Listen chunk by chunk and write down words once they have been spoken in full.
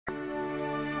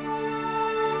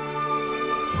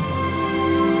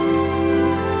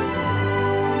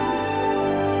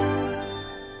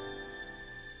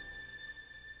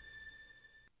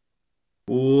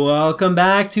Welcome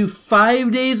back to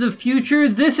 5 Days of Future.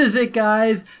 This is it,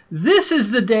 guys. This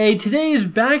is the day. Today is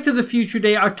Back to the Future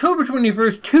Day, October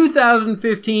 21st,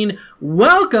 2015.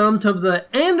 Welcome to the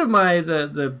end of my,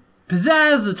 the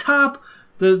pizzazz, the top,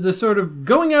 the sort of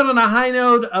going out on a high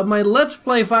note of my Let's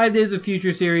Play 5 Days of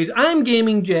Future series. I'm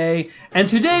Gaming Jay, and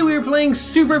today we are playing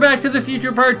Super Back to the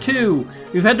Future Part 2.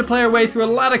 We've had to play our way through a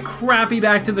lot of crappy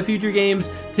Back to the Future games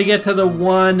to get to the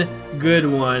one good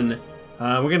one.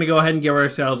 We're going to go ahead and give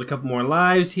ourselves a couple more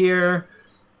lives here.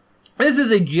 This is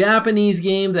a Japanese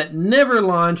game that never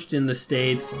launched in the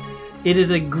States. It is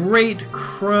a great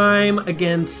crime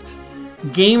against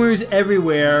gamers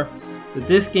everywhere that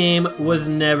this game was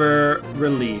never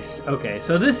released. Okay,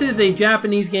 so this is a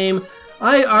Japanese game.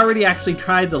 I already actually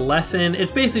tried the lesson.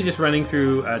 It's basically just running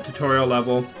through a tutorial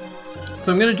level.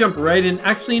 So I'm going to jump right in.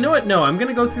 Actually, you know what? No, I'm going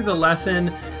to go through the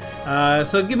lesson.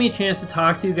 So give me a chance to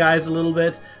talk to you guys a little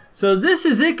bit. So this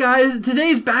is it, guys.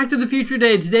 Today's Back to the Future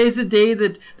Day. Today's the day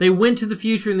that they went to the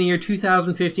future in the year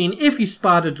 2015. If you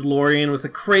spot a DeLorean with a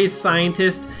crazed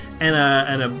scientist and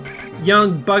a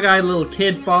young bug-eyed little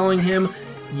kid following him,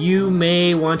 you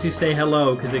may want to say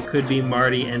hello, because it could be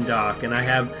Marty and Doc. And I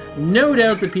have no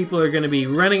doubt that people are going to be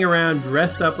running around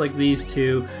dressed up like these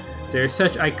two. They're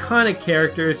such iconic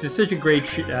characters. It's such a great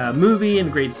movie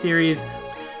and great series.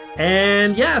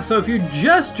 And yeah, so if you're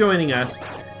just joining us,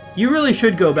 you really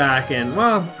should go back and,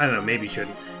 well, I don't know, maybe you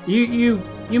shouldn't. You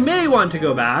may want to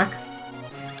go back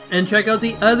and check out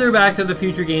the other Back to the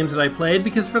Future games that I played,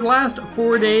 because for the last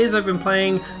 4 days I've been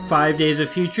playing 5 Days of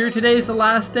Future. Today's the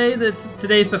last day.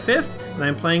 Today's the 5th, and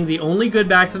I'm playing the only good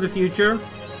Back to the Future.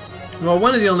 Well,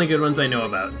 one of the only good ones I know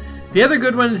about. The other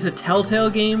good one is the Telltale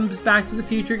Games Back to the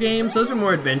Future games. Those are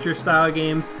more adventure-style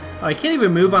games. Oh, I can't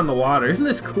even move on the water. Isn't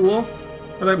this cool?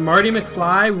 Or like Marty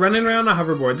McFly running around a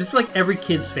hoverboard. This is like every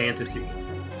kid's fantasy.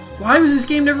 Why was this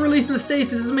game never released in the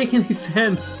States? It doesn't make any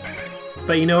sense.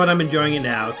 But you know what? I'm enjoying it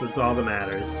now, so it's all that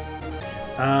matters.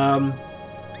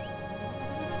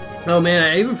 Oh man,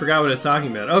 I even forgot what I was talking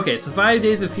about. Okay, so 5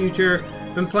 Days of Future.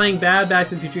 Been playing bad Back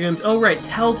to the Future games. Oh right,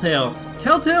 Telltale.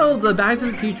 Telltale, the Back to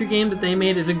the Future game that they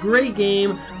made, is a great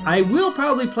game. I will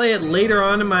probably play it later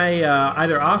on in my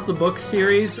either Off the Book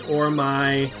series or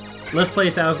my Let's Play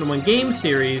 1001 Games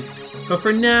series, but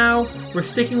for now, we're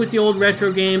sticking with the old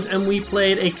retro games, and we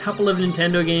played a couple of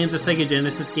Nintendo games, a Sega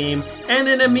Genesis game, and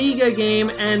an Amiga game,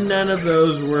 and none of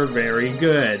those were very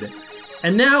good.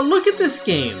 And now, look at this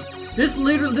game. This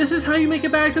is how you make a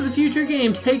Back to the Future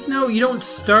game. Take note, you don't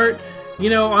start, you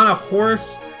know, on a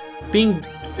horse, being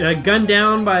gunned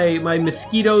down by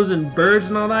mosquitoes and birds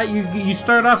and all that. You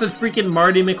start off as freaking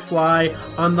Marty McFly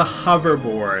on the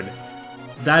hoverboard.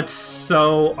 That's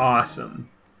so awesome.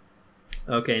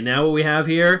 Okay, now what we have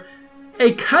here,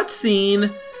 a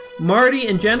cutscene. Marty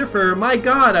and Jennifer, my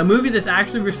god, a movie that's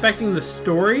actually respecting the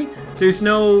story. There's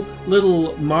no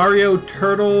little Mario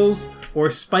turtles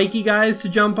or spiky guys to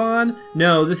jump on.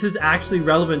 No, this is actually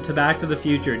relevant to Back to the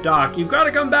Future. Doc, you've got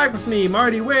to come back with me.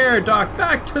 Marty, where? Doc,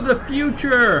 Back to the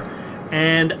Future.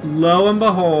 And lo and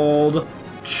behold,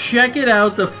 check it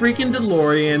out, the freaking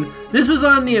DeLorean. This was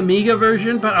on the Amiga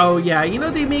version, but oh yeah, you know,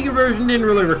 the Amiga version didn't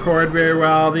really record very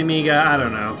well. The Amiga, I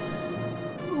don't know.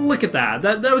 Look at that.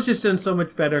 That was just done so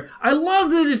much better. I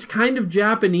love that it's kind of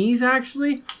Japanese,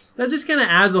 actually. That just kind of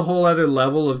adds a whole other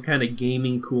level of kind of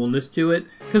gaming coolness to it.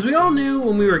 Because we all knew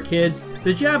when we were kids,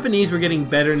 the Japanese were getting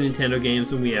better Nintendo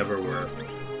games than we ever were.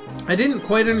 I didn't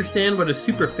quite understand what a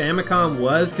Super Famicom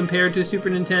was compared to Super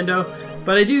Nintendo,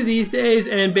 but I do these days,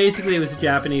 and basically it was the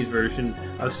Japanese version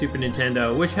of Super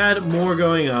Nintendo, which had more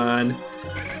going on,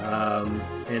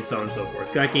 and so on and so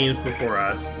forth. Got games before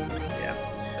us, yeah.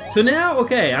 So now,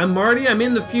 okay, I'm Marty, I'm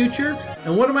in the future,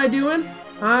 and what am I doing?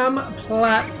 I'm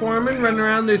platforming, running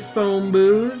around. There's phone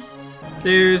booths.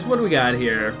 There's, what do we got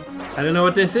here? I don't know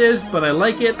what this is, but I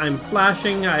like it. I'm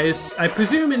flashing, I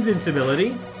presume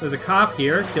invincibility. There's a cop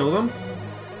here, kill him.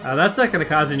 That's not going to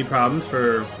cause any problems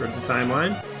for the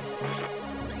timeline.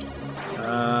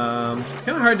 It's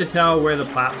kind of hard to tell where the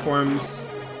platforms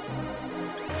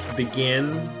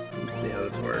begin. Let's see how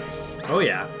this works. Oh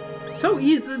yeah. So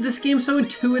easy. This game's so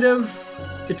intuitive.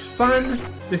 It's fun.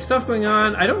 There's stuff going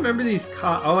on. I don't remember these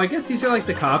cops. Oh, I guess these are like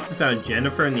the cops that found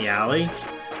Jennifer in the alley.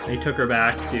 They took her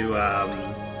back to,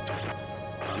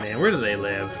 oh man, where do they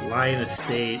live? Lion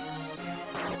Estates.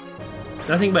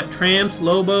 Nothing but tramps,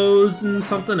 lobos, and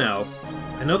something else.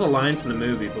 I know the line from the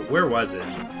movie, but where was it?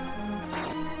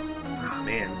 Oh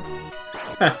man.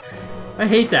 I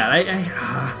hate that.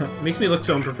 It makes me look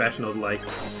so unprofessional to, like,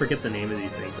 forget the name of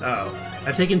these things. Oh.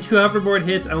 I've taken 2 hoverboard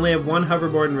hits. I only have 1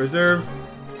 hoverboard in reserve.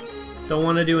 Don't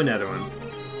want to do another one.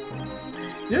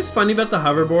 You know what's funny about the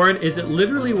hoverboard is it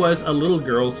literally was a little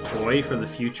girl's toy for the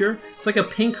future. It's like a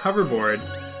pink hoverboard,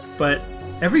 but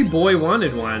every boy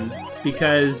wanted one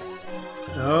because,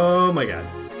 oh my god.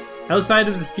 Outside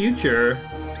of the future,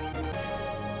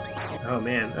 oh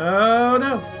man, oh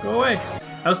no, go away.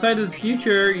 Outside of the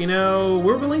future, you know,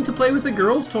 we're willing to play with a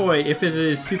girl's toy if it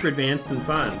is super advanced and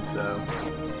fun, so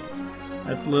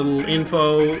that's a little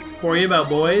info for you about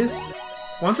boys.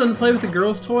 Want them to play with a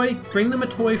girl's toy? Bring them a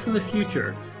toy from the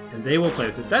future, and they will play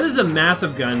with it. That is a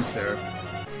massive gun, sir.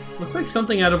 Looks like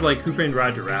something out of, like, Who Framed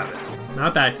Roger Rabbit,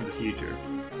 not Back to the Future.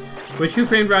 Which Who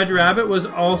Framed Roger Rabbit was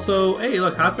also... Hey,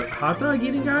 look, hot dog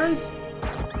eating guys?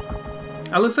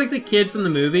 That looks like the kid from the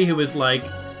movie who was like...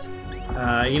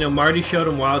 you know, Marty showed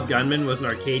him Wild Gunman was an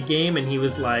arcade game, and he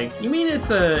was like, you mean it's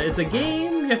a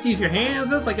game? You have to use your hands?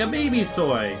 That's like a baby's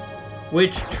toy.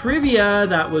 Which, trivia,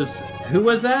 that was... Who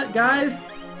was that, guys?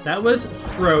 That was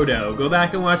Frodo. Go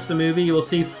back and watch the movie. You will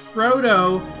see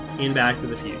Frodo in Back to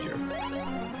the Future.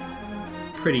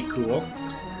 Pretty cool.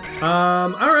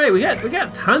 Alright, we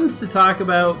got tons to talk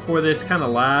about for this kind of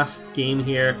last game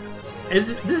here.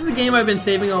 This is a game I've been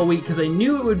saving all week because I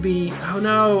knew it would be... Oh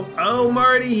no! Oh,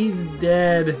 Marty, he's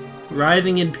dead!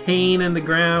 Writhing in pain in the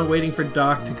ground, waiting for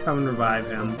Doc to come and revive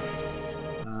him.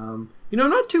 You know, I'm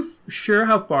not too sure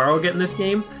how far I'll get in this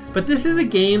game, but this is a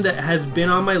game that has been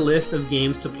on my list of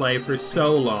games to play for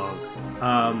so long.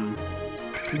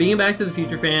 Being a Back to the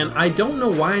Future fan, I don't know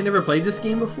why I never played this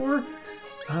game before.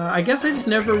 I guess I just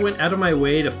never went out of my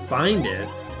way to find it.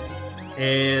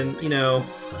 And, you know...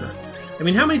 I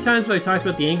mean, how many times have I talked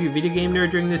about the Angry Video Game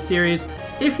Nerd during this series?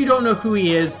 If you don't know who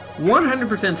he is,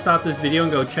 100% stop this video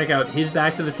and go check out his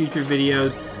Back to the Future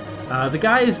videos. The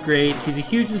guy is great. He's a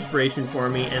huge inspiration for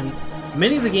me, and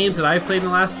many of the games that I've played in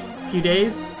the last few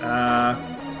days,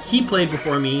 he played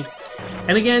before me.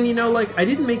 And again, you know, like, I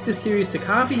didn't make this series to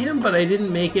copy him, but I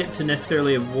didn't make it to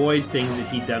necessarily avoid things that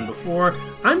he'd done before.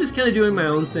 I'm just kind of doing my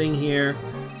own thing here.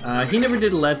 He never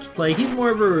did a Let's Play. He's more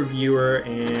of a reviewer,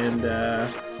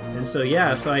 and so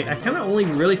yeah, so I kind of only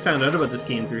really found out about this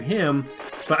game through him,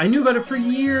 but I knew about it for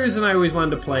years and I always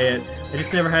wanted to play it. I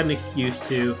just never had an excuse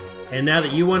to. And now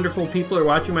that you wonderful people are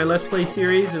watching my Let's Play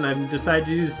series and I've decided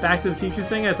to do this Back to the Future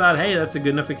thing, I thought, hey, that's a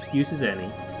good enough excuse as any.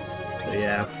 So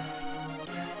yeah.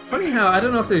 Funny how, I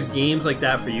don't know if there's games like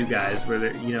that for you guys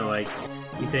where, you know, like,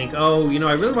 you think, oh, you know,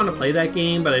 I really want to play that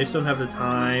game, but I just don't have the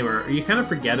time, or you kind of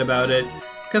forget about it.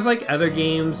 Because, like, other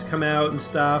games come out and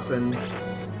stuff, and...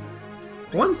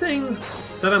 One thing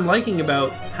that I'm liking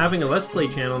about having a Let's Play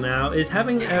channel now is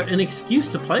having an excuse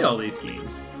to play all these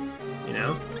games, you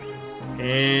know?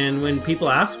 And when people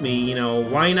ask me, you know,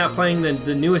 why are you not playing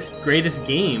the newest, greatest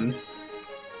games?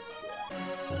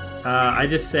 I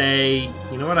just say,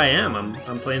 you know what, I am.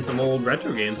 I'm playing some old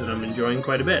retro games that I'm enjoying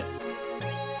quite a bit.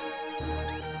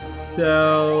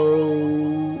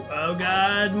 So... Oh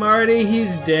god, Marty,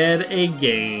 he's dead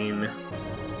again.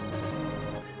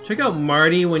 Check out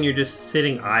Marty when you're just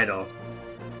sitting idle.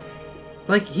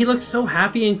 Like, he looks so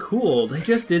happy and cool. They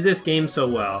just did this game so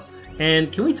well.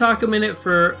 And can we talk a minute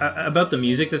about the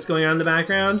music that's going on in the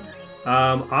background?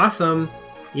 Awesome.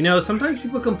 You know, sometimes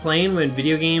people complain when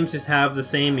video games just have the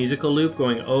same musical loop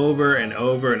going over and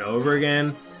over and over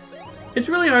again. It's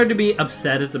really hard to be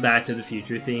upset at the Back to the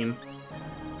Future theme.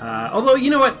 Although, you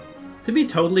know what? To be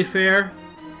totally fair,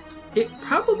 it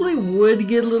probably would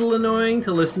get a little annoying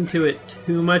to listen to it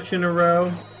too much in a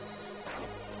row.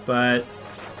 But,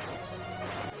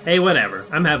 hey, whatever.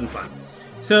 I'm having fun.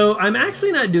 So, I'm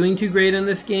actually not doing too great in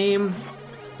this game.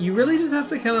 You really just have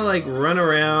to kind of like run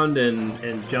around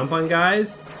and jump on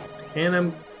guys. And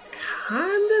I'm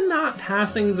kind of not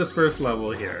passing the first level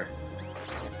here.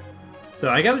 So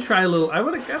I gotta try a little, I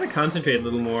gotta concentrate a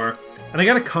little more. And I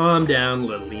gotta calm down a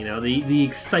little, you know, the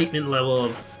excitement level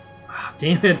of, oh,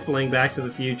 damn it, playing Back to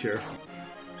the Future.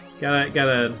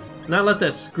 Gotta not let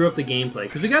that screw up the gameplay,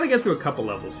 because we gotta get through a couple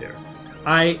levels here.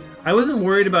 I wasn't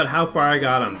worried about how far I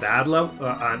got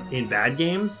on in bad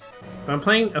games, but I'm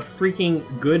playing a freaking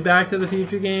good Back to the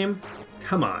Future game.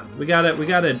 Come on, we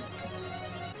gotta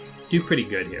do pretty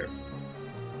good here.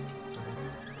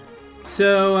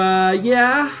 So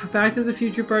yeah, Back to the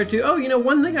Future Part 2. Oh, you know,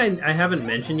 one thing I haven't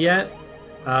mentioned yet.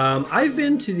 I've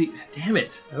been to the... Damn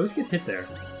it, I always get hit there.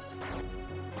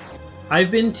 I've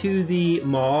been to the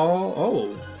mall...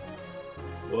 Oh.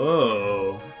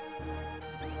 Whoa.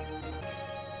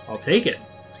 I'll take it.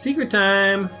 Secret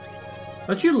time!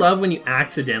 Don't you love when you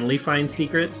accidentally find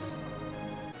secrets?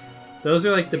 Those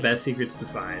are like the best secrets to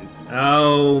find.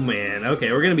 Oh man,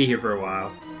 okay, we're gonna be here for a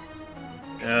while.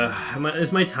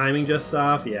 Is my timing just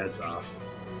off? Yeah, it's off.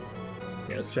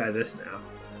 Okay, let's try this now.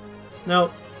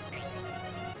 Nope.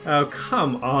 Oh,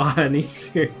 come on. He's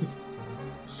serious.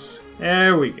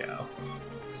 There we go.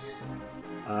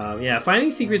 Yeah,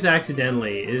 finding secrets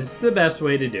accidentally is the best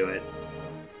way to do it.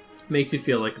 Makes you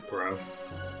feel like a pro.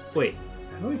 Wait,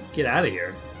 how do I get out of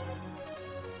here?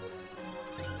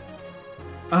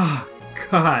 Oh,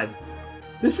 God.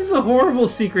 This is a horrible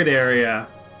secret area.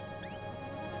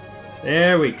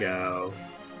 There we go.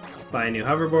 Buy a new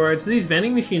hoverboard. So these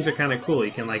vending machines are kind of cool.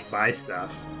 You can, like, buy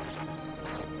stuff.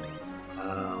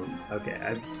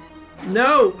 Okay,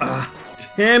 No! Ah,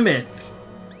 damn it!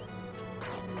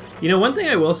 You know, one thing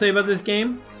I will say about this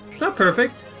game, it's not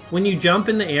perfect. When you jump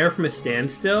in the air from a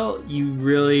standstill,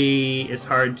 it's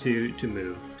hard to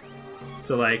move.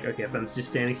 So like, okay, if I'm just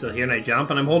standing still here and I jump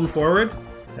and I'm holding forward,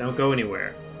 I don't go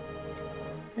anywhere.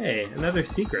 Hey, another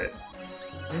secret.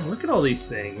 Man, look at all these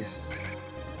things.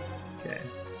 Okay.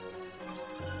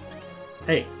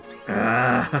 Hey.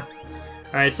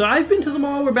 Alright, so I've been to the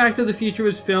mall where Back to the Future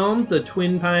was filmed, the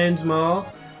Twin Pines Mall,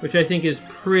 which I think is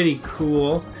pretty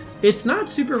cool. It's not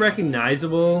super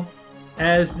recognizable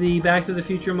as the Back to the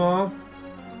Future Mall.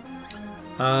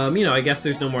 You know, I guess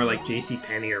there's no more like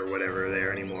JCPenney or whatever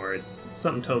there anymore. It's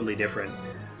something totally different.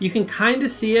 You can kind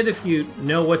of see it if you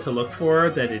know what to look for,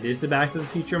 that it is the Back to the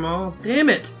Future Mall. Damn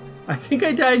it! I think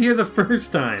I died here the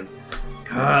first time.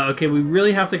 God, okay, we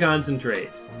really have to concentrate.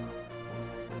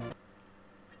 I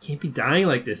can't be dying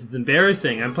like this. It's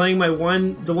embarrassing. I'm playing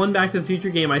the one Back to the Future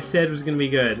game I said was going to be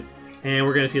good. And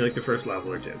we're going to see like the first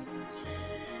level or two.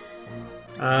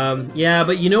 Yeah,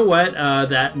 but you know what?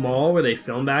 That mall where they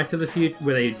filmed Back to the Future,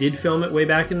 where they did film it way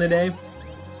back in the day,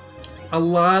 a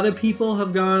lot of people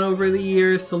have gone over the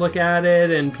years to look at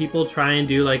it, and people try and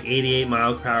do like 88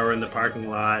 miles per hour in the parking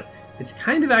lot. It's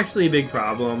kind of actually a big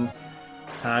problem,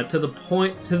 to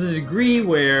the degree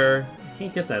where I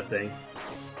can't get that thing.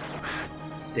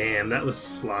 Damn, that was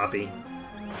sloppy.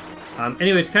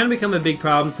 Anyway, it's kind of become a big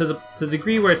problem to the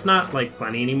degree where it's not like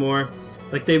funny anymore.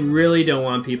 Like, they really don't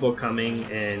want people coming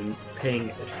and paying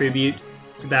a tribute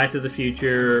to Back to the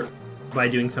Future by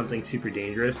doing something super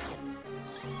dangerous.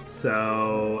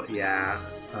 So, yeah.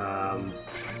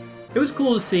 It was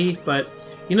cool to see, but,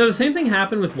 you know, the same thing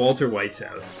happened with Walter White's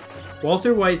house.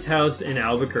 Walter White's house in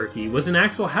Albuquerque was an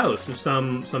actual house of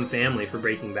some family for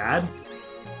Breaking Bad.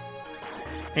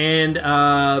 And,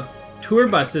 tour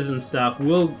buses and stuff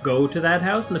will go to that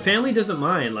house, and the family doesn't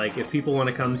mind. Like, if people want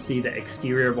to come see the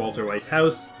exterior of Walter White's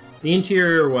house, the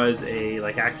interior was a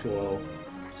like actual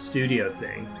studio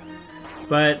thing.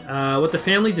 But what the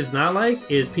family does not like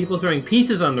is people throwing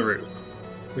pizzas on the roof,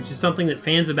 which is something that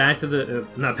fans of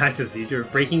not Back to the Future,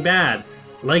 of Breaking Bad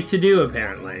like to do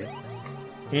apparently.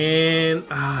 And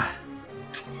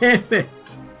damn it!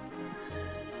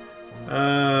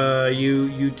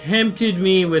 You tempted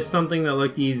me with something that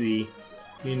looked easy.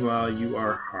 Meanwhile, you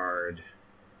are hard.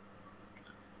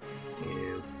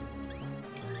 Yeah.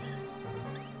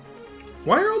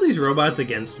 Why are all these robots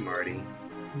against Marty?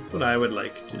 That's what I would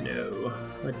like to know.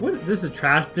 Like, what? This is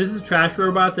a trash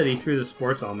robot that he threw the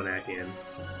sports almanac in.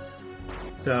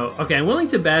 So, okay, I'm willing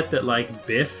to bet that, like,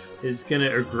 Biff is gonna,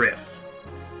 or Griff.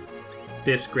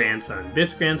 Biff's grandson.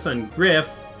 Biff's grandson, Griff,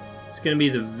 is gonna be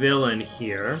the villain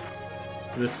here.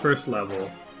 This first level.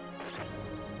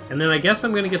 And then I guess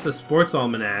I'm going to get the sports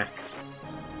almanac.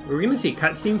 We're going to see a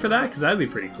cutscene for that, because that would be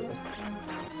pretty cool.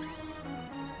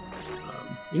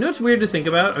 You know what's weird to think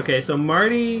about? Okay, so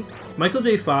Michael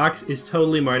J. Fox is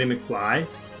totally Marty McFly.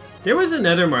 There was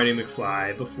another Marty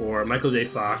McFly before Michael J.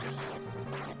 Fox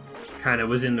kind of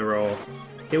was in the role.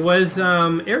 It was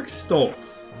Eric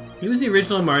Stoltz. He was the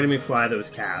original Marty McFly that was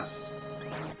cast.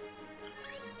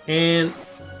 And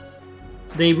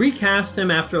they recast him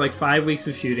after like 5 weeks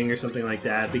of shooting or something like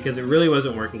that because it really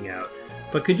wasn't working out.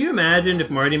 But could you imagine if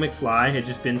Marty McFly had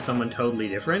just been someone totally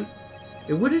different?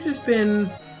 It would have just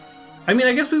been... I mean,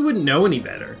 I guess we wouldn't know any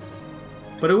better.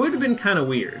 But it would have been kind of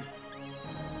weird.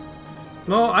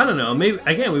 Well, I don't know. Maybe,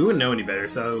 again, we wouldn't know any better,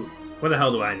 so what the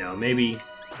hell do I know? Maybe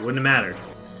it wouldn't have mattered.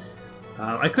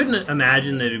 I couldn't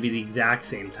imagine that it would be the exact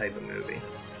same type of movie.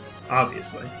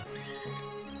 Obviously.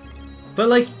 But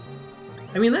like...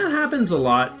 I mean, that happens a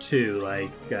lot, too.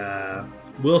 Like,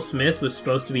 Will Smith was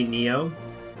supposed to be Neo,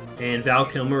 and Val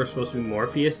Kilmer was supposed to be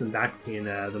Morpheus back in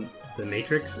the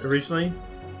Matrix originally.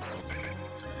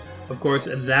 Of course,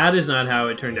 that is not how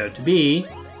it turned out to be,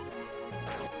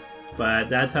 but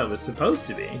that's how it was supposed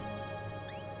to be.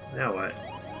 Now what?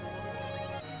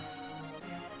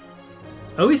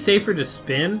 Always safer to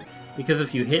spin, because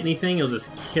if you hit anything, you'll just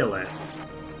kill it.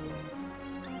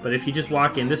 But if you just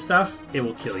walk into stuff, it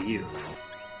will kill you.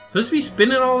 So just be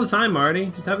spinning all the time, Marty.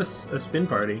 Just have a spin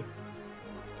party.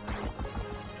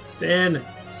 Spin!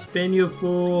 Spin, you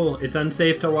fool. It's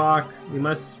unsafe to walk. You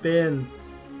must spin.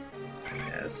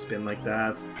 Yeah, spin like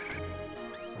that.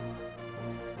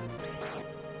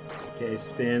 Okay,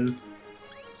 spin.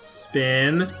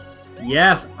 Spin.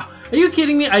 Yes. Are you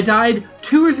kidding me? I died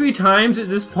 2 or 3 times at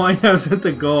this point. I was at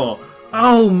the goal.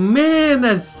 Oh man,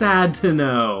 that's sad to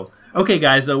know. Okay,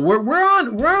 guys, so we're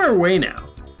on our way now.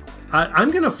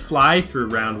 I'm gonna fly through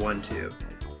round 1 too,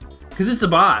 cause it's a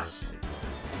boss.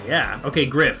 Yeah. Okay,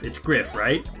 Griff. It's Griff,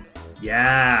 right?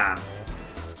 Yeah.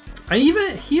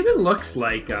 He even looks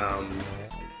like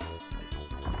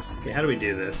Okay, how do we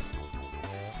do this?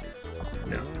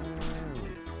 No.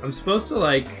 I'm supposed to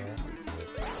like.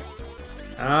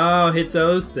 Oh, hit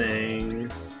those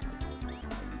things.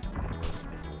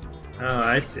 Oh,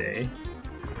 I see.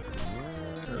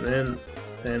 And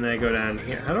then I go down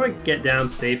here. How do I get down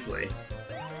safely?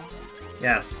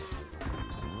 Yes.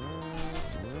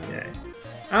 Okay.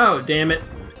 Oh, damn it.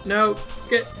 No.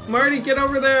 Marty, get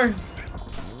over there.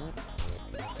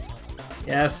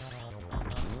 Yes.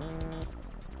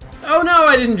 Oh no,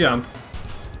 I didn't jump.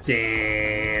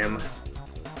 Damn.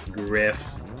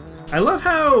 Griff. I love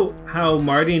how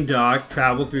Marty and Doc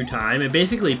travel through time and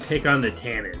basically pick on the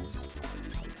tannins.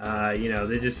 You know,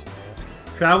 they just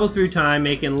travel through time,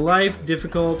 making life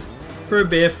difficult for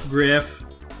Biff, Griff,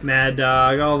 Mad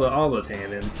Dog, all the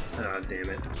tannins. Oh, damn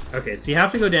it. Okay, so you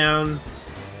have to go down.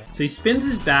 So he spins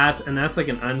his bats, and that's like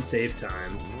an unsafe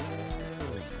time.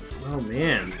 Oh,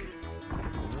 man.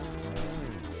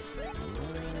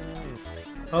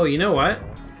 Oh, you know what?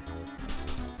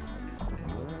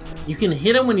 You can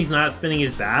hit him when he's not spinning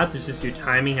his bats, it's just your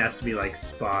timing has to be, like,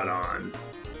 spot on.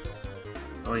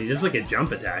 Oh, and he does, like, a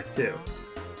jump attack, too.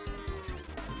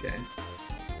 Okay.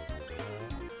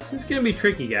 This is gonna be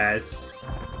tricky, guys.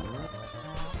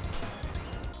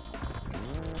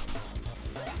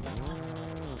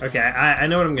 Okay, I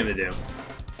know what I'm gonna do.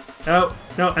 Oh,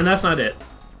 no, and that's not it.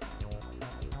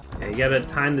 Okay, you gotta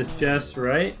time this just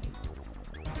right.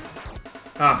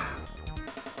 Ah.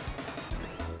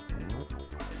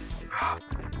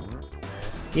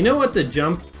 You know what, the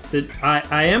jump...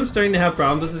 I am starting to have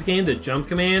problems with this game. The jump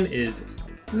command is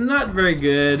not very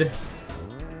good.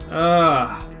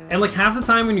 And like half the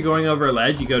time when you're going over a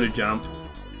ledge, you go to jump.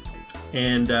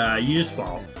 And you just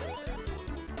fall.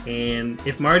 And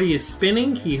if Marty is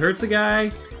spinning, he hurts a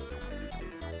guy.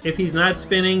 If he's not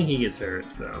spinning, he gets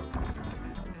hurt, so...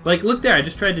 Like, look there, I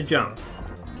just tried to jump.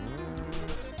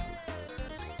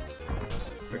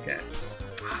 Okay.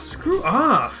 Oh, screw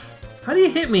off! How do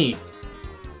you hit me?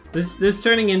 This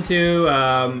turning into,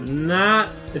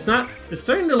 it's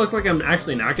starting to look like I'm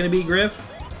actually not gonna beat Griff.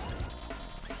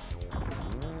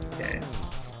 Okay.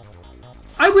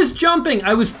 I was jumping!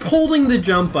 I was pulling the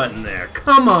jump button there.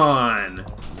 Come on!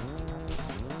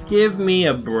 Give me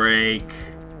a break.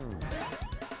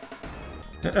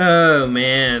 Oh,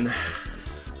 man.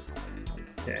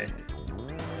 Okay.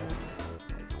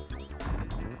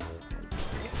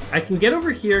 I can get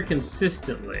over here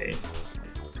consistently.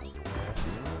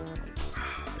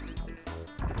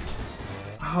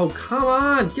 Oh, come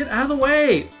on! Get out of the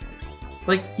way!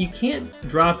 Like, you can't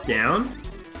drop down?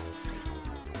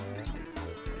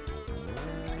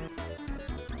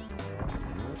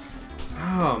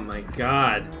 Oh my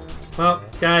god. Well,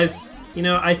 guys, you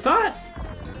know, I thought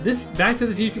this Back to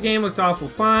the Future game looked awful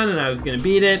fun and I was gonna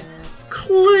beat it.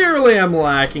 Clearly I'm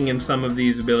lacking in some of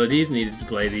these abilities needed to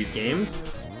play these games.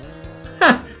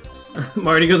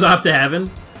 Marty goes off to heaven.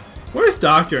 Where's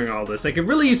Doc during all this? I could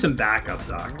really use some backup,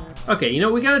 Doc. Okay, you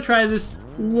know, we gotta try this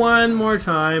one more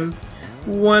time.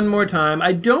 One more time.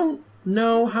 I don't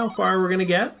know how far we're gonna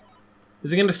get.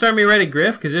 Is it gonna start me right at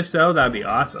Griff? Because if so, that'd be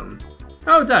awesome.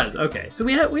 Oh, it does. Okay, so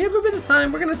we have a bit of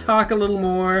time. We're gonna talk a little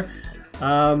more,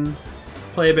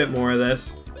 play a bit more of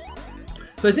this.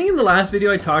 So I think in the last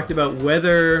video I talked about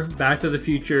whether Back to the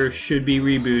Future should be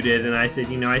rebooted, and I said,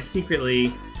 you know, I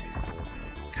secretly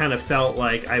kind of felt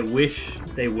like I wish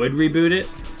they would reboot it.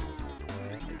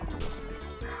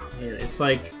 Man, it's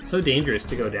like so dangerous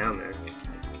to go down there.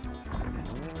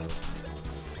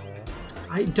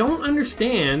 I don't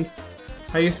understand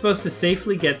how you're supposed to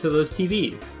safely get to those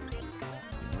TVs.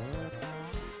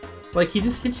 Like, he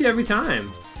just hits you every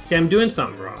time. Okay, I'm doing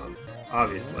something wrong,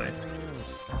 obviously.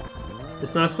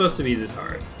 It's not supposed to be this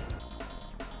hard.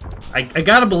 I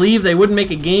gotta believe they wouldn't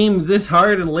make a game this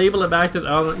hard and label it Back to the...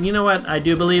 Oh, you know what? I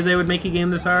do believe they would make a game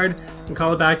this hard and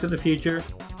call it Back to the Future.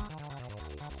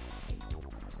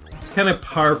 It's kind of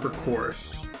par for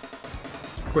course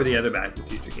for the other Back to the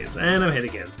Future games. And I'm hit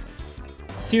again.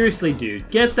 Seriously,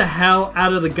 dude. Get the hell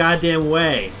out of the goddamn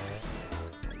way.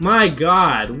 My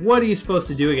god, what are you supposed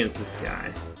to do against this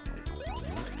guy?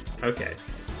 Okay.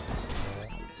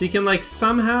 So you can like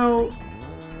somehow,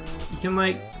 you can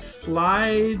like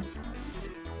slide.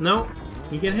 No,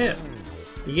 you get hit.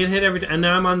 You get hit every time, and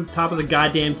now I'm on top of the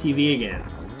goddamn TV again.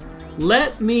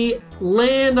 Let me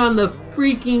land on the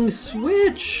freaking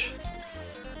switch.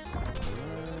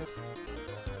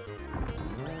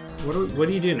 What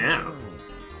do you do now?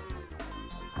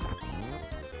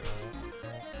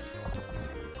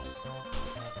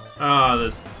 Oh,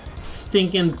 this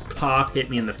stinking pop hit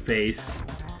me in the face.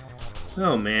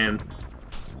 Oh, man.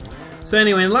 So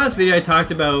anyway, in the last video I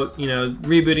talked about, you know,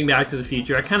 rebooting Back to the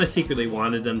Future. I kind of secretly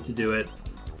wanted them to do it.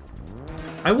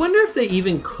 I wonder if they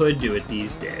even could do it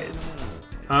these days.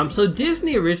 So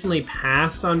Disney originally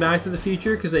passed on Back to the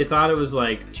Future because they thought it was,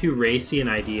 like, too racy an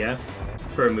idea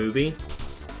for a movie.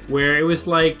 Where it was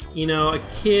like, you know, a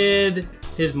kid,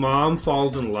 his mom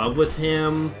falls in love with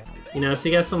him. You know, so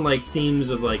you got some, like, themes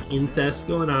of, like, incest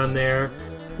going on there.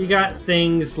 You got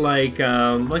things like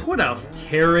what else?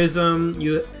 Terrorism.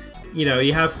 You know,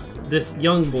 you have this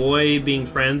young boy being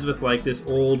friends with, like, this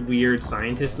old, weird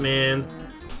scientist man.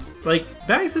 Like,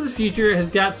 Back to the Future has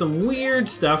got some weird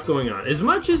stuff going on. As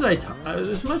much as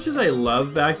I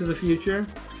love Back to the Future,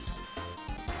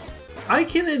 I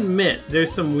can admit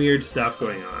there's some weird stuff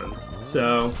going on.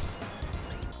 So...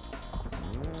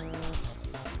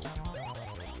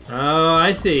 Oh,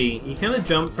 I see. You kind of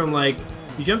jump from, like...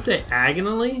 You jump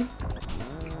diagonally,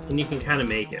 and you can kind of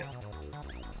make it.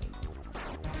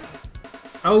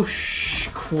 Oh,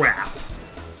 crap.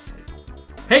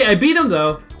 Hey, I beat him,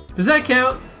 though. Does that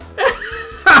count?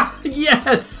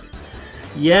 Yes!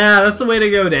 Yeah, that's the way to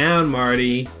go down,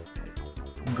 Marty.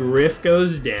 Griff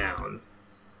goes down.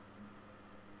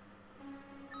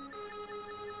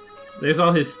 There's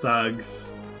all his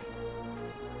thugs.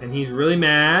 And he's really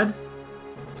mad.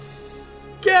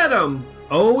 Get him!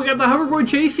 Oh, we got the hoverboard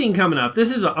chase scene coming up.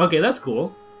 This is... okay, that's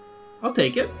cool. I'll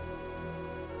take it.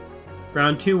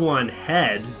 Round 2-1,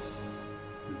 head.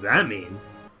 What does that mean?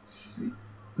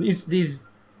 These,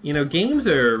 you know, games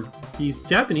are... These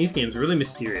Japanese games are really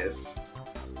mysterious.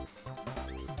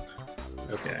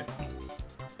 Okay.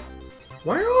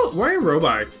 Why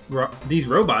are these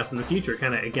robots in the future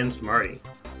kind of against Marty?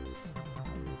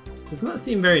 Does not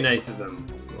seem very nice of them.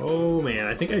 Oh man,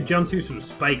 I think I jumped through some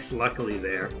spikes luckily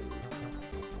there.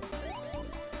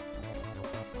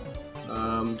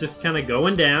 Just kind of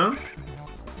going down.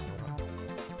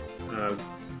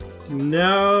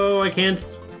 No, I can't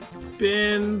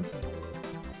spin.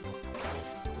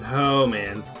 Oh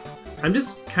man. I'm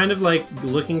just kind of like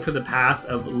looking for the path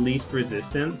of least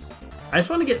resistance. I just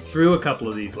want to get through a couple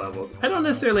of these levels. I don't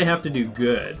necessarily have to do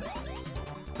good.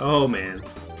 Oh man.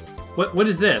 What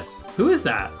is this? Who is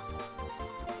that?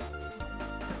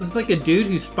 It's like a dude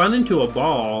who spun into a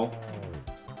ball.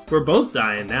 We're both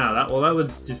dying now. That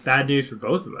was just bad news for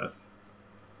both of us.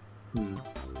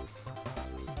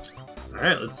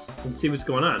 Alright, let's see what's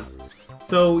going on.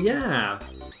 So yeah.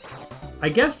 I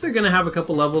guess they're gonna have a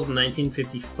couple levels in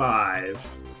 1955.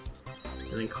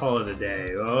 And then call it a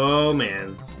day. Oh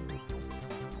man.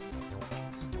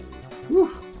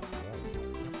 Whew.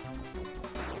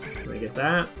 Can I get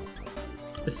that?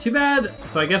 It's too bad.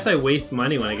 So I guess I waste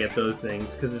money when I get those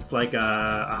things because it's like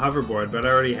a hoverboard, but I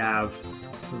already have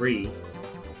 3.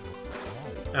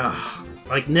 Ugh.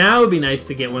 Like now it would be nice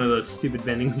to get one of those stupid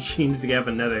vending machines to get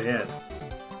another hit.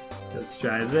 Let's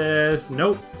try this.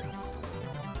 Nope.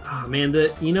 Oh man,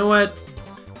 you know what?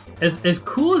 As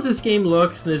cool as this game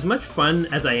looks and as much fun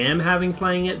as I am having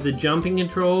playing it, the jumping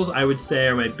controls I would say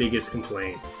are my biggest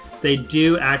complaint. They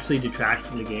do actually detract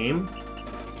from the game.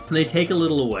 And they take a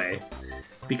little away.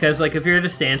 Because, like, if you're at a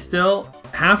standstill,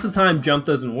 half the time jump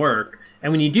doesn't work.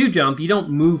 And when you do jump, you don't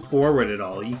move forward at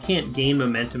all. You can't gain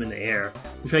momentum in the air.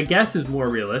 Which I guess is more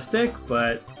realistic,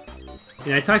 but...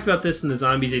 You know, I talked about this in the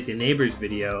Zombies Ate Their Neighbors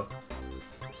video.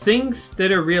 Things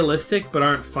that are realistic but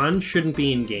aren't fun shouldn't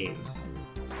be in games.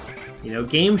 You know,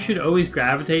 games should always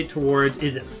gravitate towards,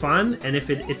 is it fun? And if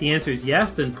the answer is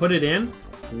yes, then put it in.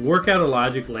 Work out a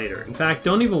logic later. In fact,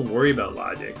 don't even worry about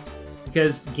logic.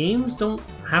 Because games don't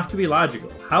have to be logical.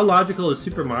 How logical is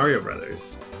Super Mario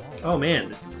Brothers? Oh man,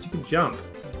 this stupid jump.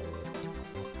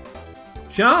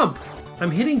 Jump!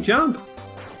 I'm hitting jump!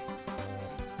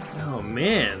 Oh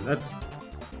man, that's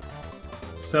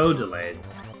so delayed.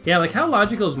 Yeah, like how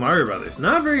logical is Mario Brothers?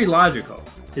 Not very logical.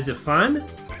 Is it fun?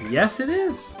 Yes, it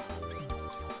is.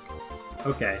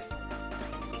 Okay.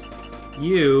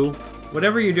 You,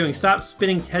 whatever you're doing, stop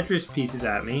spitting Tetris pieces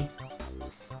at me.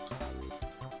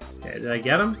 Okay, did I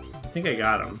get him? I think I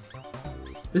got him.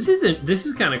 This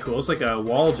is kind of cool. It's like a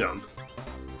wall jump.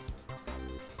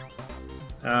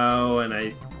 Oh, and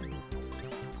I...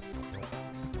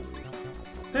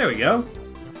 There we go.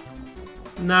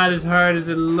 Not as hard as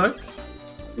it looks.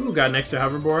 Ooh, got an extra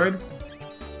hoverboard.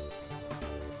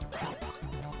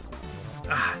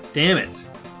 Ah, damn it.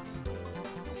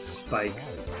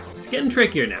 Spikes. It's getting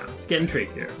trickier now. It's getting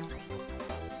trickier.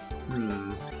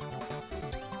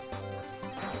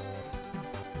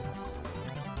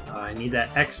 I need that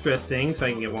extra thing so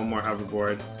I can get one more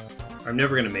hoverboard. I'm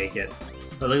never gonna make it.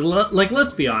 But like,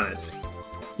 let's be honest.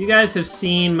 You guys have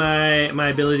seen my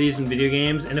abilities in video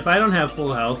games, and if I don't have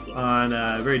full health on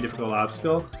a very difficult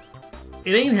obstacle,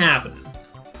 it ain't happening.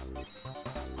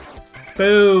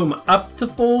 Boom! Up to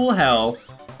full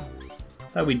health.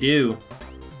 That's how we do.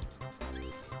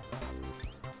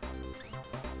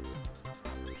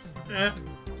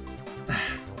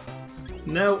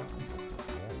 No.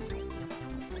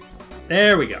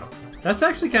 There we go. That's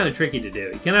actually kind of tricky to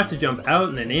do. You kind of have to jump out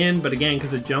and then in, but again,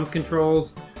 because the jump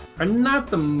controls are not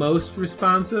the most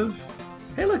responsive.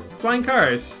 Hey look, flying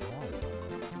cars.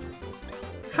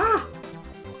 Ha!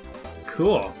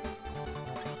 Cool.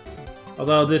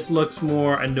 Although this looks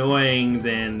more annoying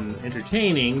than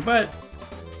entertaining, but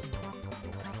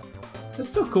it's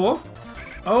still cool.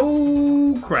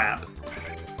 Oh crap.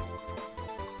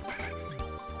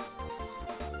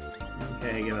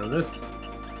 Okay, get on this.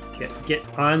 Get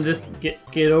on this.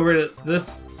 Get over to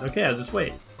this. Okay, I'll just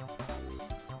wait.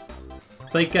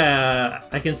 It's like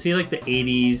I can see like the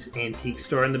 80s antique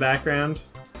store in the background.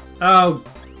 Oh.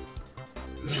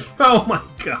 Oh my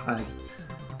god.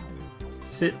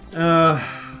 Sit. We're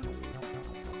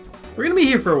gonna be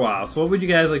here for a while. So what would you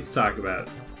guys like to talk about?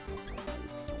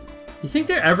 You think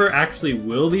there ever actually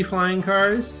will be flying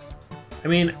cars? I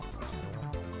mean,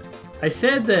 I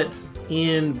said that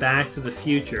in Back to the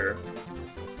Future,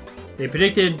 they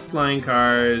predicted flying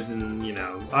cars, and, you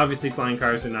know, obviously flying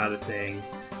cars are not a thing.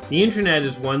 The internet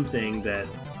is one thing that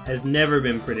has never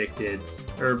been predicted,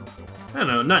 or, I don't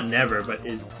know, not never, but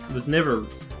was never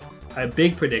a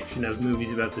big prediction of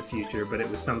movies about the future, but it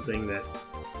was something that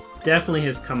definitely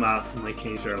has come up and, like,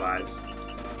 changed our lives.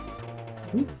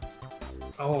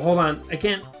 Oh, hold on. I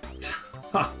can't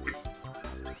talk.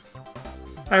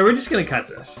 Alright, we're just gonna cut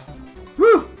this.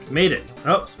 Woo! Made it.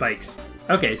 Oh, spikes.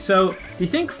 Okay, so do you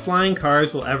think flying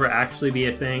cars will ever actually be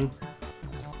a thing?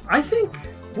 I think...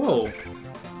 Whoa.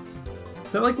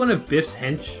 Is that like one of Biff's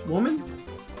henchwomen?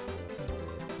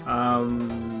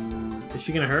 Is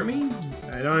she gonna hurt me?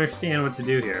 I don't understand what to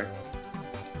do here.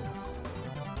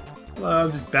 Hello,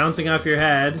 I'm just bouncing off your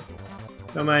head.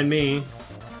 Don't mind me.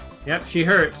 Yep, she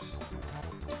hurts.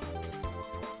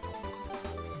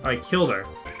 Oh, I killed her.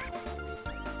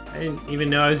 I didn't even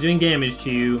know I was doing damage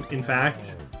to you, in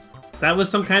fact. That was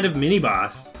some kind of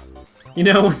mini-boss. You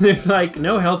know, when there's like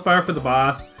no health bar for the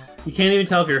boss, you can't even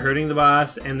tell if you're hurting the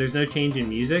boss, and there's no change in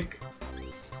music.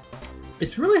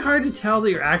 It's really hard to tell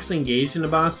that you're actually engaged in a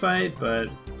boss fight, but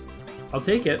I'll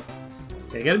take it.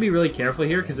 Okay, I gotta be really careful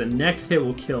here, because the next hit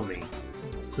will kill me.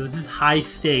 So this is high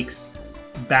stakes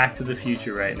Back to the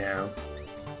Future right now.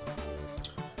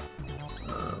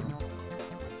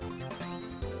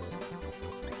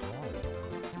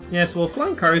 Yeah, so will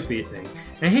flying cars be a thing?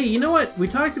 And hey, you know what? We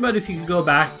talked about if you could go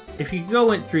back, if you could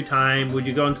go through time, would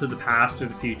you go into the past or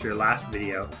the future, last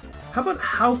video. How about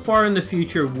how far in the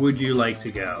future would you like to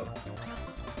go?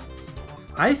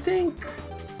 I think...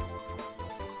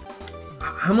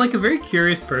 I'm like a very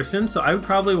curious person, so I would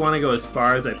probably want to go as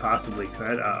far as I possibly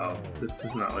could. Uh-oh, this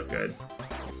does not look good.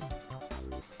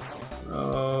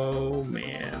 Oh,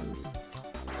 man.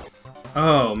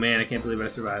 Oh, man, I can't believe I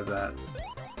survived that.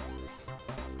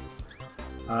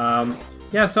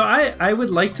 Yeah, so I would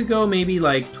like to go maybe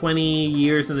like 20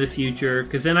 years in the future,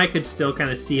 because then I could still kind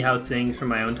of see how things from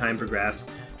my own time progress.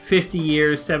 50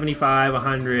 years, 75,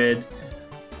 100.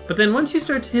 But then once you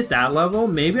start to hit that level,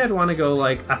 maybe I'd want to go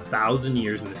like 1,000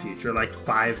 years in the future, like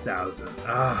 5,000.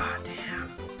 Ah,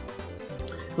 damn.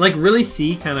 Like really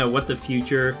see kind of what the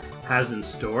future has in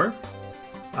store.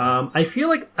 I feel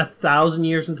like 1,000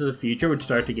 years into the future would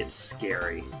start to get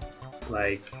scary.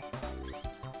 Like...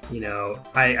 You know,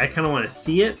 I kind of want to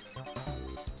see it.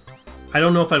 I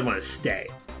don't know if I'd want to stay.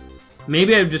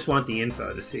 Maybe I just want the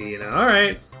info to see, you know,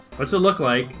 alright, what's it look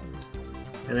like?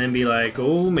 And then be like,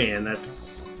 oh man,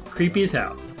 that's creepy as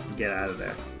hell. Get out of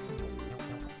there.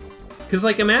 Because,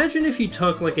 like, imagine if you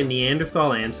took, like, a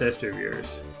Neanderthal ancestor of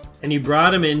yours, and you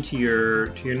brought him into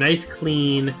your nice,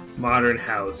 clean, modern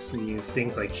house, and you have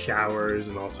things like showers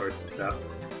and all sorts of stuff.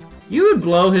 You would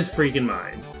blow his freaking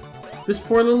mind. This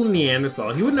poor little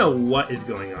Neanderthal, he wouldn't know what is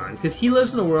going on, because he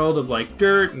lives in a world of, like,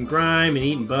 dirt and grime and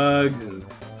eating bugs and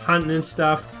hunting and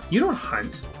stuff. You don't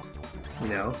hunt, you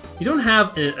know? You don't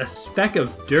have a speck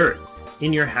of dirt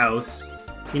in your house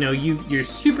You know, you're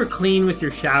super clean with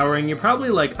your showering. You're probably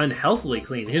like unhealthily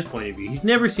clean in his point of view. He's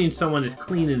never seen someone as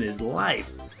clean in his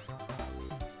life.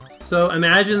 So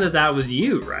imagine that that was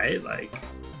you, right? Like,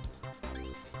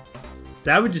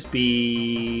 that would just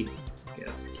be... Okay,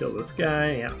 let's kill this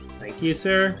guy. Yeah, thank you,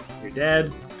 sir. You're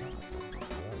dead.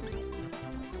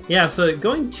 Yeah, so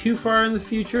going too far in the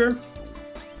future,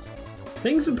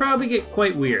 things would probably get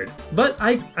quite weird. But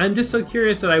I'm just so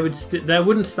curious that that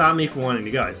wouldn't stop me from wanting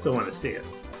to go. I still want to see it.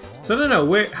 So I don't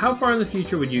know, how far in the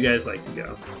future would you guys like to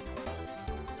go?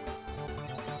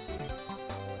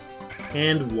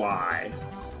 And why?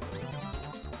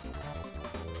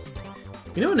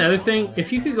 You know another thing?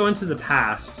 If you could go into the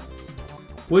past,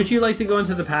 would you like to go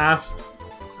into the past?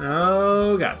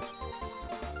 Oh god.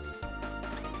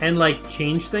 And like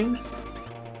change things?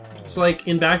 So like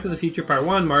in Back to the Future Part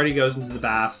 1, Marty goes into the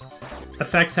past,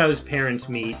 affects how his parents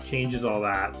meet, changes all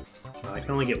that. I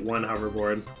can only get one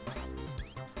hoverboard.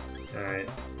 Alright.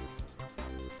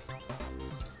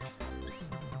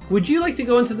 Would you like to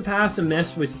go into the past and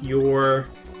mess with your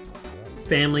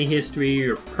family history,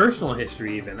 your personal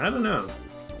history even? I don't know.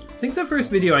 I think the first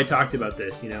video I talked about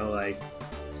this, you know, like...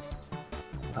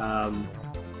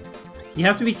 you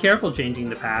have to be careful changing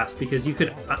the past because you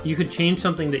could change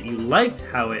something that you liked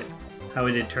how it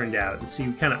had turned out, and so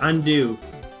you kind of undo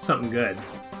something good.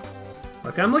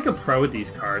 Look, I'm like a pro at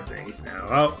these car things now.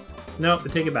 Oh, no,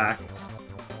 take it back.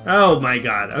 Oh my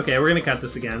god. Okay, we're gonna cut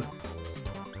this again.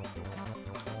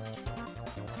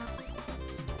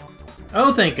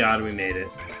 Oh, thank god we made it.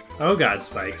 Oh god,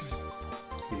 spikes.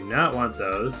 We do not want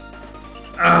those.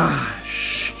 Ah,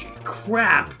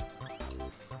 crap!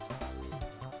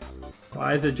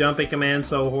 Why is the jumping command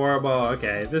so horrible?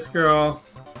 Okay, this girl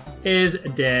is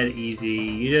dead easy.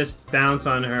 You just bounce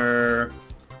on her.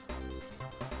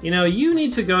 You know, you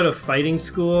need to go to fighting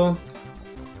school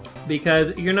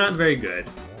because you're not very good.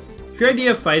 If your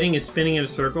idea of fighting is spinning in a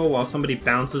circle while somebody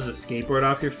bounces a skateboard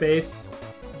off your face,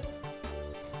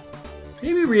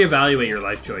 maybe reevaluate your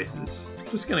life choices. I'm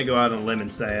just gonna go out on a limb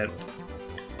and say it.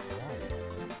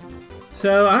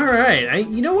 So, alright.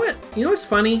 You know what? You know what's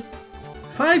funny?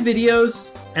 5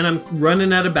 videos, and I'm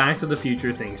running out of Back to the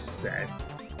Future things to say.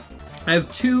 I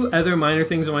have 2 other minor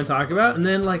things I want to talk about, and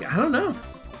then, like, I don't know.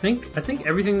 I think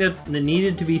everything that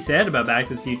needed to be said about Back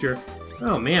to the Future...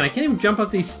 Oh, man, I can't even jump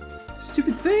up these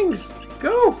stupid things.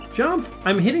 Go! Jump!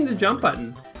 I'm hitting the jump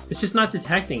button. It's just not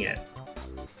detecting it.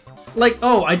 Like,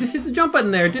 oh, I just hit the jump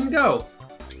button there. It didn't go.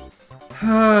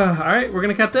 Alright, we're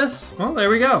gonna cut this. Well, there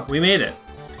we go. We made it.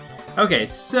 Okay,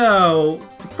 so,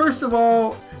 first of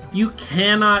all, you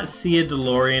cannot see a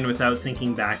DeLorean without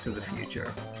thinking Back to the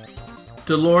Future.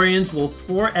 DeLoreans will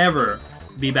forever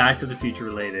be Back to the Future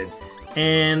related.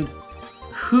 And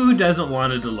who doesn't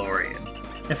want a DeLorean?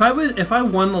 If I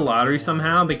won the lottery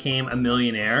somehow, became a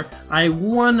millionaire, I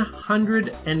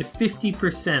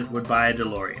 150% would buy a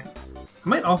DeLorean. I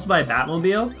might also buy a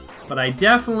Batmobile, but I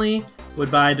definitely would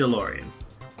buy a DeLorean.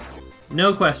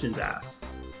 No questions asked.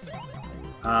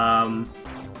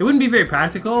 It wouldn't be very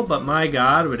practical, but my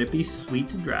god, would it be sweet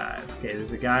to drive. Okay,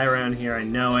 there's a guy around here, I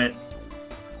know it.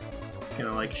 He's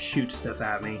gonna like shoot stuff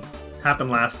at me.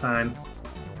 Happened last time.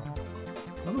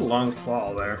 What a long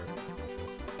fall there.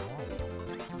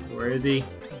 Where is he?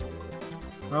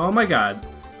 Oh my god.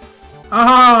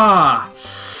 Ah!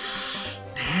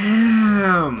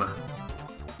 Damn!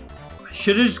 I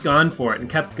should have just gone for it and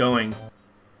kept going.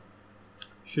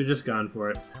 Should have just gone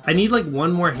for it. I need like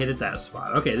one more hit at that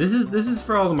spot. Okay, this is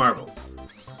for all the marbles.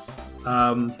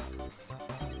 The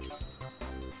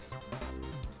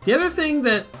other thing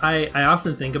that I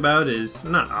often think about is,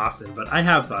 not often, but I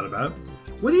have thought about,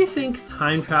 what do you think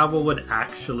time travel would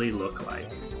actually look like?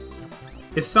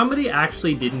 If somebody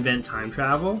actually did invent time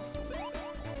travel,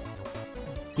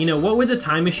 you know, what would the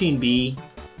time machine be?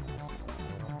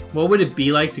 What would it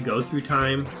be like to go through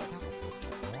time?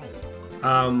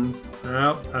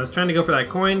 Well, I was trying to go for that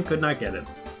coin, could not get it.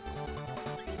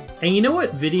 And you know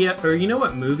what video, or you know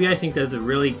what movie I think does a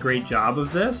really great job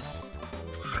of this?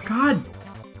 Oh, God.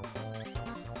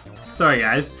 Sorry,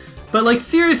 guys. But, like,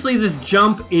 seriously, this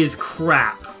jump is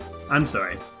crap. I'm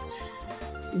sorry.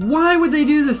 Why would they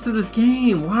do this to this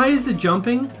game? Why is the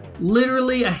jumping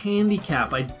literally a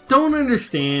handicap? I don't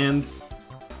understand.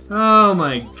 Oh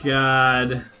my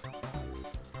god.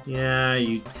 Yeah,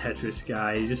 you Tetris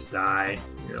guy, you just die.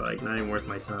 You're like, not even worth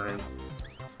my time.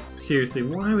 Seriously,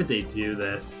 why would they do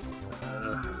this?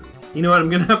 You know what, I'm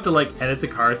gonna have to like edit the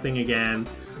car thing again.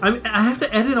 I have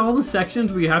to edit all the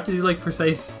sections where you have to do like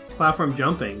precise platform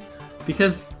jumping.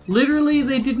 Because literally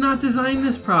they did not design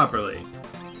this properly.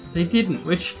 They didn't,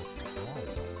 which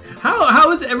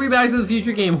How is every Back to the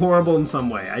Future game horrible in some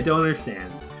way? I don't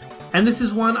understand. And this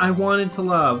is one I wanted to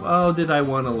love. Oh, did I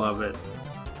want to love it?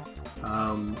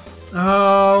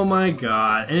 Oh my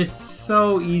god. And it's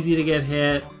so easy to get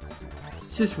hit.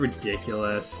 It's just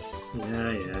ridiculous. Yeah,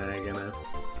 I'm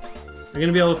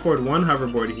gonna be able to afford one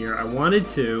hoverboard here. I wanted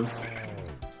to.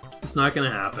 It's not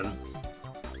gonna happen.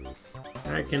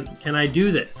 Alright, can I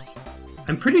do this?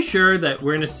 I'm pretty sure that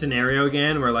we're in a scenario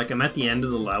again where like I'm at the end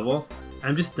of the level.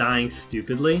 I'm just dying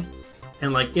stupidly.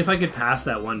 And like if I could pass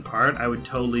that one part, I would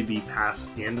totally be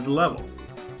past the end of the level.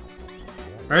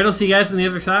 Alright, I'll see you guys on the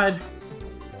other side.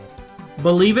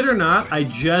 Believe it or not, I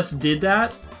just did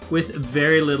that with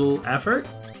very little effort.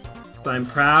 So I'm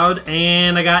proud,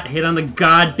 and I got hit on the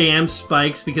goddamn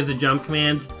spikes because the jump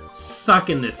commands suck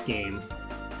in this game.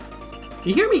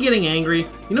 You hear me getting angry?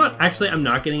 You know what? Actually, I'm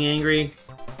not getting angry.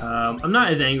 I'm not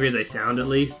as angry as I sound, at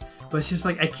least. But it's just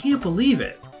like, I can't believe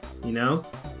it, you know?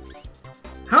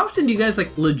 How often do you guys,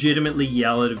 like, legitimately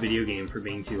yell at a video game for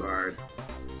being too hard?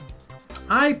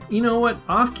 You know what?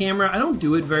 Off camera, I don't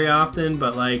do it very often,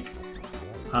 but, like,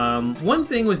 one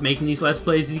thing with making these Let's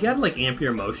Plays is you gotta, like, amp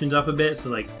your emotions up a bit, so,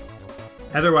 like,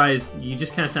 otherwise, you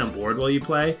just kind of sound bored while you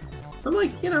play. So I'm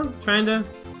like, you know, trying to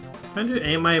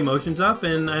amp my emotions up,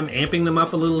 and I'm amping them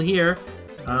up a little here,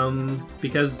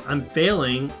 because I'm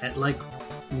failing at, like,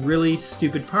 really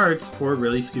stupid parts for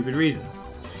really stupid reasons.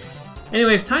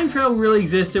 Anyway, if time travel really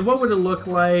existed, what would it look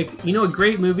like? You know, a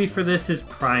great movie for this is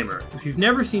Primer. If you've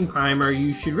never seen Primer,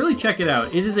 you should really check it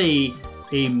out. It is a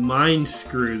mind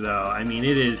screw, though. I mean,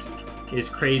 it is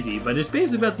crazy, but it's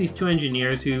basically about these two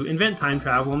engineers who invent time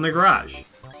travel in their garage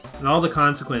and all the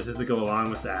consequences that go along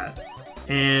with that.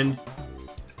 And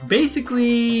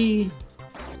basically,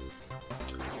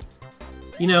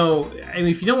 you know, I mean,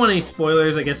 if you don't want any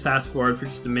spoilers, I guess fast forward for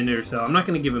just a minute or so. I'm not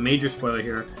going to give a major spoiler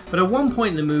here, but at one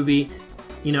point in the movie,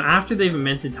 you know, after they've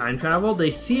invented time travel,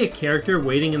 they see a character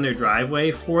waiting in their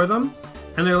driveway for them,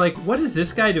 and they're like, what is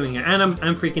this guy doing here? And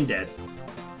I'm freaking dead.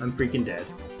 I'm freaking dead.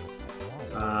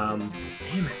 Damn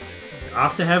it.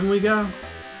 Off to heaven we go.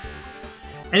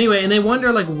 Anyway, and they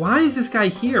wonder, like, why is this guy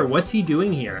here? What's he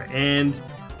doing here? And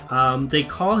they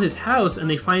call his house, and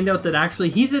they find out that actually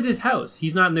he's at his house.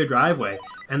 He's not in their driveway.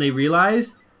 And they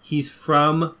realize he's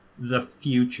from the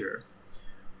future.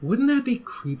 Wouldn't that be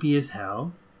creepy as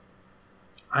hell?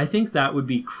 I think that would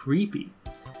be creepy.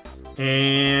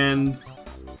 And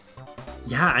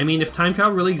yeah, I mean, if time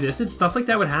travel really existed, stuff like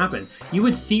that would happen. You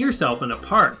would see yourself in a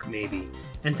park, maybe,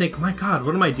 and think, my god,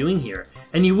 what am I doing here?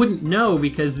 And you wouldn't know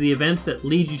because the events that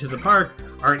lead you to the park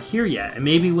aren't here yet. And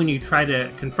maybe when you try to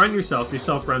confront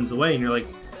yourself runs away, and you're like,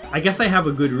 I guess I have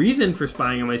a good reason for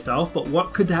spying on myself, but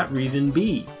what could that reason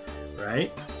be, right?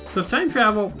 So if time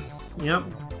travel, yep,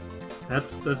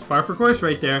 that's par for course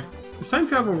right there. If time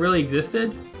travel really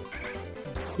existed,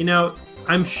 you know,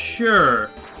 I'm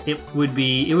sure it would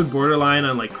borderline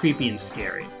on like creepy and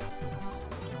scary.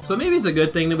 So maybe it's a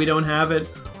good thing that we don't have it,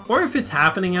 or if it's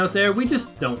happening out there, we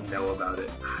just don't know about it.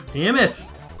 Ah, damn it!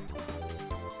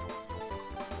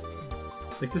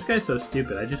 Like, this guy's so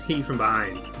stupid. I just hit you from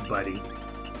behind, buddy.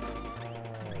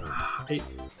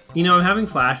 You know, I'm having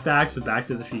flashbacks of Back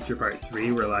to the Future Part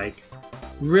 3 where, like,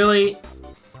 really,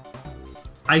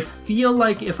 I feel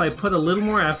like if I put a little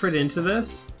more effort into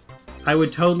this, I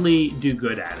would totally do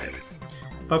good at it.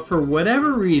 But for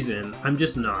whatever reason, I'm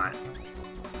just not.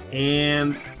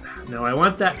 And no, I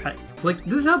want that. Like,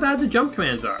 this is how bad the jump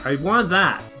commands are. I want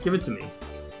that. Give it to me.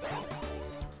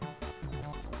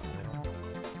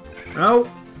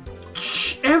 Oh,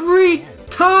 every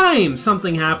time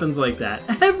something happens like that.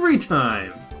 Every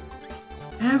time.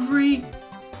 Every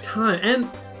time. And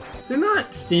they're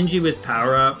not stingy with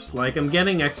power-ups. Like, I'm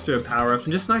getting extra power-ups.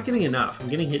 I'm just not getting enough. I'm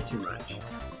getting hit too much.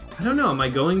 I don't know. Am I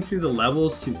going through the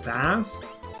levels too fast?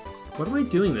 What am I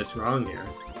doing that's wrong here?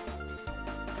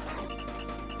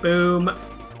 Boom.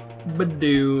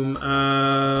 Ba-doom.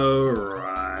 Alright.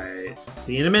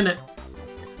 See you in a minute.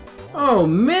 Oh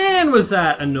man, was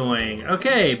that annoying.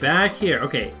 Okay, back here.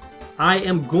 Okay, I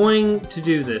am going to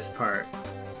do this part.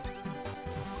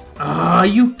 Ah, are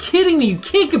you kidding me? You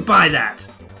can't get by that!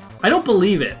 I don't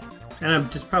believe it. And I'm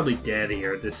just probably dead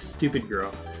here, this stupid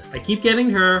girl. I keep getting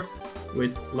her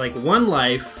with, like, one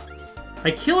life.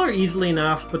 I kill her easily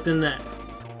enough, but then that...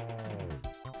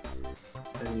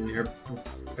 I mean, her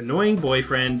annoying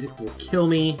boyfriend will kill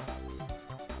me.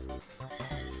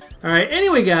 Alright,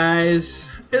 anyway, guys...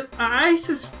 I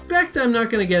suspect I'm not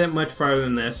going to get it much farther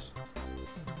than this.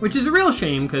 Which is a real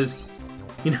shame, because,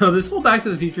 you know, this whole Back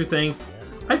to the Future thing,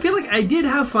 I feel like I did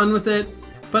have fun with it,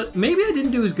 but maybe I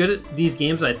didn't do as good at these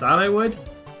games as I thought I would.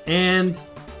 And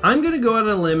I'm going to go out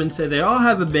on a limb and say they all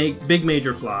have a big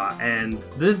major flaw, and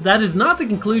that is not the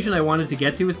conclusion I wanted to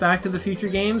get to with Back to the Future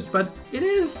games, but it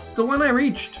is the one I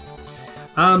reached.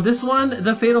 This one,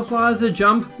 the fatal flaw is a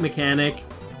jump mechanic.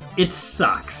 It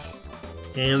sucks.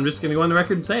 And I'm just going to go on the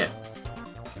record and say it.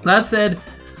 That said,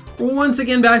 once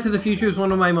again, Back to the Future is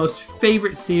one of my most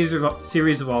favorite series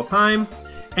of all time.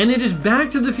 And it is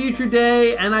Back to the Future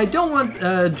Day, and I don't want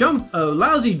a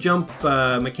lousy jump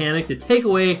mechanic to take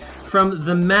away from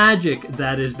the magic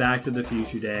that is Back to the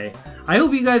Future Day. I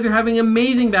hope you guys are having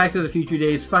amazing Back to the Future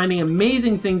days, finding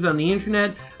amazing things on the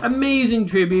internet, amazing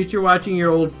tributes. You're watching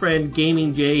your old friend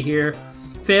Gaming Jay here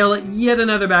fail at yet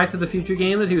another Back to the Future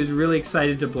game that he was really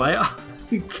excited to play. Oh,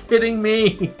 are you kidding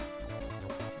me?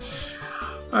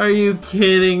 Are you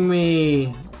kidding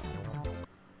me?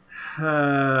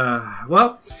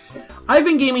 Well, I've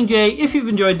been Gaming Jay. If you've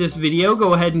enjoyed this video,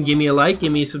 go ahead and give me a like,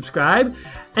 give me a subscribe.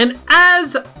 And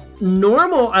as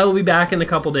normal, I will be back in a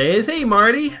couple days. Hey,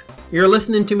 Marty, you're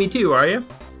listening to me too, are you?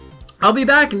 I'll be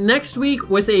back next week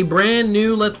with a brand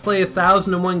new Let's Play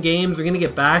 1001 games. We're going to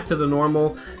get back to the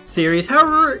normal series.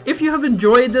 However, if you have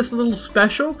enjoyed this little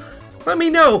special, let me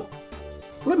know.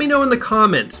 Let me know in the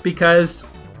comments, because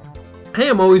hey,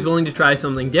 I'm always willing to try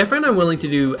something different. I'm willing to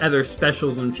do other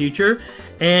specials in the future.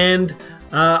 And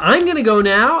I'm going to go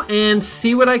now and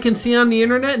see what I can see on the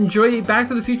internet, enjoy Back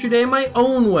to the Future Day in my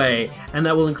own way. And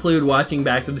that will include watching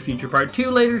Back to the Future Part 2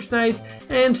 later tonight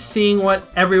and seeing what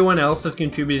everyone else has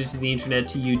contributed to the internet,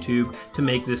 to YouTube, to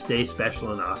make this day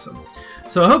special and awesome.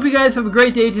 So I hope you guys have a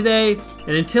great day today.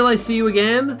 And until I see you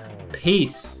again,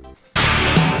 peace.